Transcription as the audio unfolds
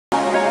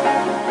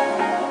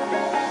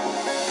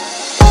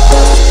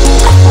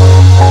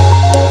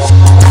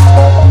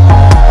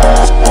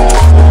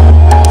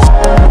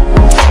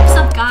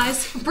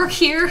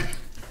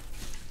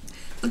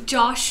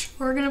Josh,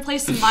 we're gonna play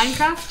some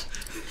Minecraft.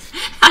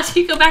 How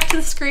do you go back to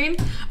the screen?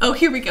 Oh,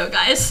 here we go,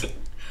 guys.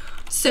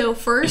 So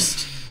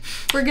first,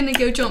 we're gonna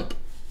go jump,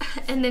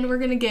 and then we're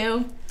gonna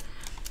go,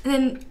 and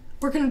then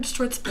we're gonna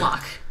destroy this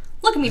block.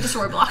 Look at me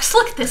destroy blocks.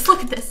 Look at this.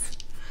 Look at this.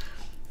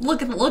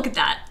 Look at that. Look at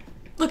that.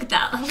 Look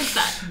at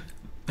that.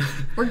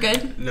 We're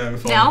good. No.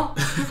 Now.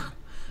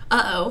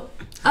 Uh-oh.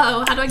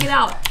 Uh-oh. How do I get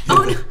out?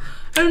 Oh no.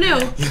 Oh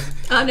no.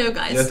 Oh no,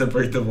 guys. You have to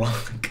break the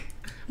block.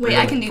 Wait,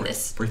 I can do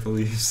this. Break the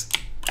leaves.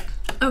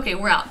 Okay,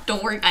 we're out.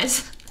 Don't worry,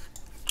 guys.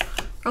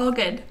 We're all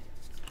good.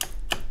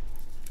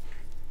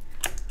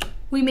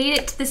 We made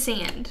it to the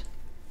sand.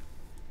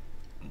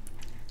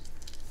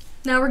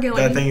 Now we're going.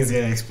 That thing is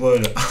gonna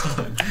explode.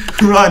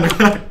 Run,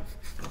 run.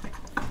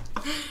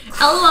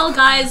 LOL,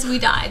 guys, we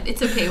died.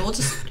 It's okay. We'll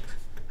just.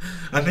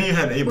 I think you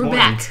had 8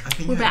 points.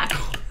 We're back.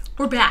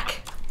 We're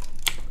back.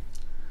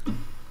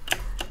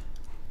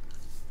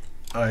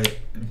 Alright,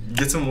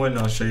 get some wood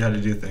and I'll show you how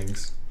to do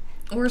things.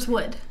 Where's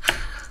wood?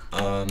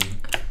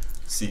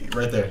 See,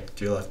 right there,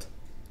 to your left.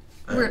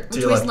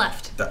 Which way's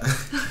left?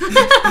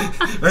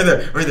 Right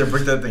there,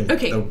 break that thing.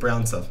 Okay. The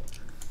brown stuff.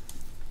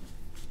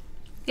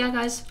 Yeah,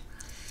 guys.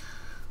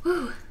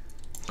 Woo.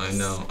 I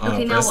know.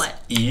 Okay, now what?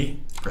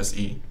 Press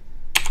E.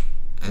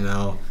 And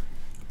now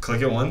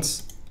click it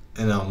once,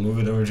 and I'll move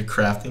it over to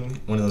crafting.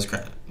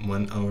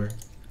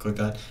 Click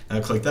that. Now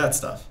click that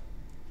stuff.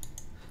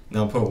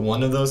 Now put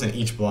one of those in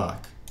each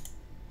block.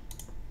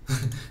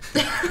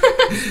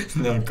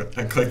 Now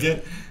click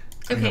it.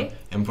 Okay.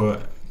 And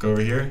go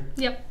over here.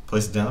 Yep.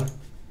 Place it down.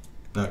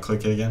 Now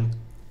click it again.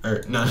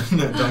 Or no,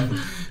 don't.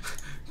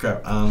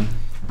 Crap.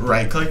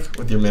 Right click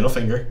with your middle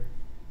finger.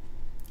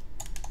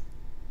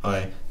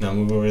 Alright. Now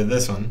move over to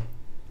this one.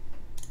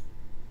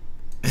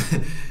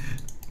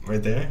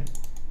 Right there.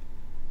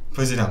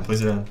 Place it down.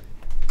 Place it down.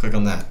 Click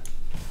on that.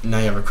 Now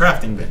you have a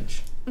crafting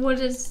bench. What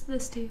does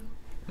this do?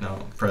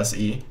 Now press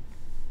E.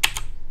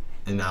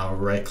 And now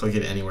right click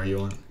it anywhere you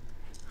want.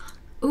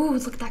 Ooh,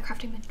 look at that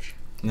crafting bench.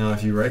 Now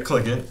if you right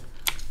click it,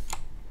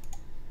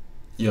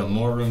 you have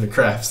more room to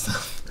craft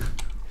stuff.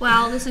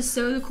 Wow, this is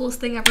so the coolest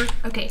thing ever.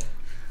 Okay.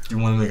 Do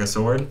you want to make a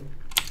sword?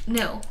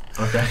 No.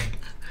 Okay.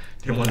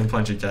 Do you want to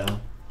punch a cow?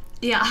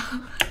 Yeah.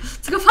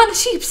 Let's go find the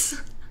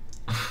sheeps.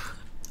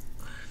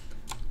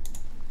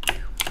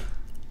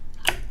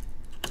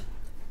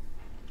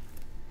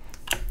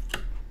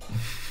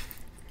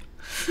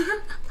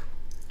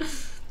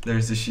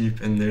 There's a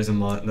sheep and there's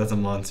that's a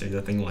monster.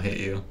 That thing will hit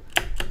you.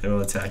 It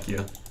will attack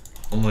you.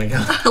 Oh my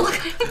god. Look,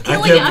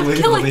 I'm killing it. I'm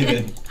killing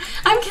it.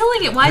 I'm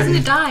killing it. Why isn't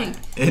it dying?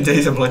 It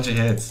takes a bunch of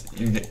hits.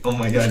 Oh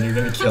my god, you're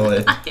gonna kill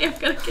it. I am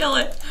gonna kill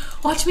it.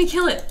 Watch me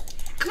kill it.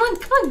 Come on,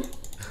 come on.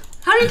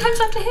 How many times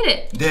do I have to hit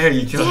it? There,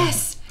 you killed it.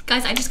 Yes.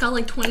 Guys, I just got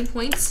like 20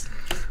 points.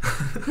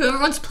 Whoever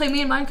wants to play me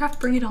in Minecraft,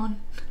 bring it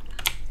on.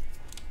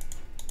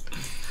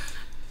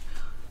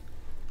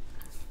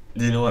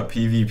 Do you know what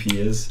PvP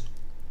is?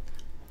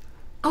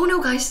 Oh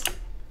no, guys.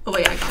 Oh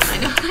wait, I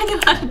know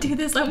how to do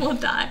this. I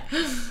won't die.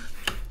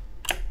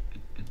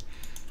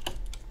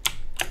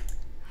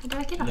 How do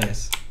I get up?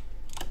 Nice.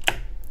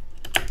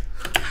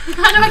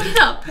 How do I get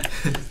up?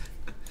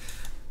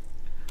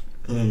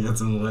 Yeah, you got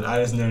some wood.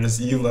 I just noticed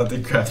you left the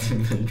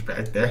crafting bench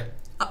back there.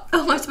 Oh,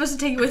 am I supposed to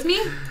take it with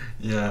me?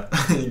 Yeah,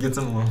 you get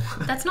some more.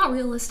 That's not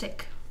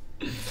realistic.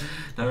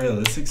 Not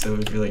realistic, so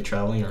if you're like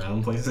traveling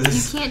around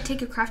places. You can't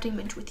take a crafting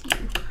bench with you.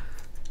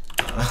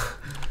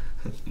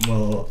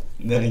 Well,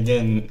 then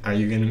again, are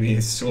you going to be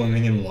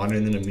swimming in water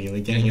and then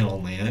immediately getting it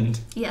on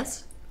land?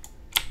 Yes.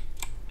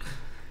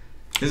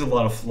 There's a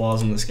lot of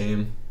flaws in this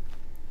game.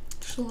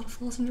 There's a lot of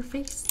flaws in your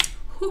face.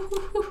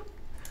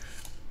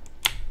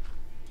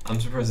 I'm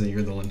surprised that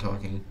you're the one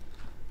talking.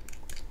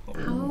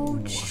 Oh.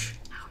 Ouch.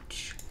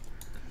 Ouch.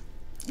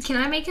 Can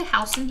I make a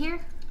house in here?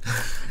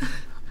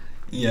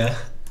 Yeah.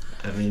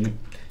 I mean,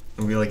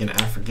 it'll be like an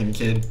African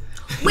kid.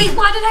 Wait,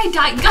 why did I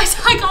die? Guys,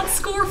 I got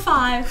score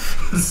 5.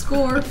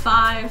 Score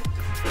 5.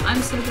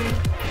 I'm so good.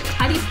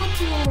 How do you put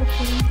the little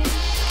recording thing?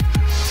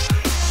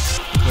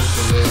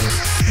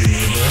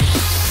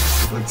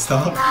 Click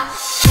stop.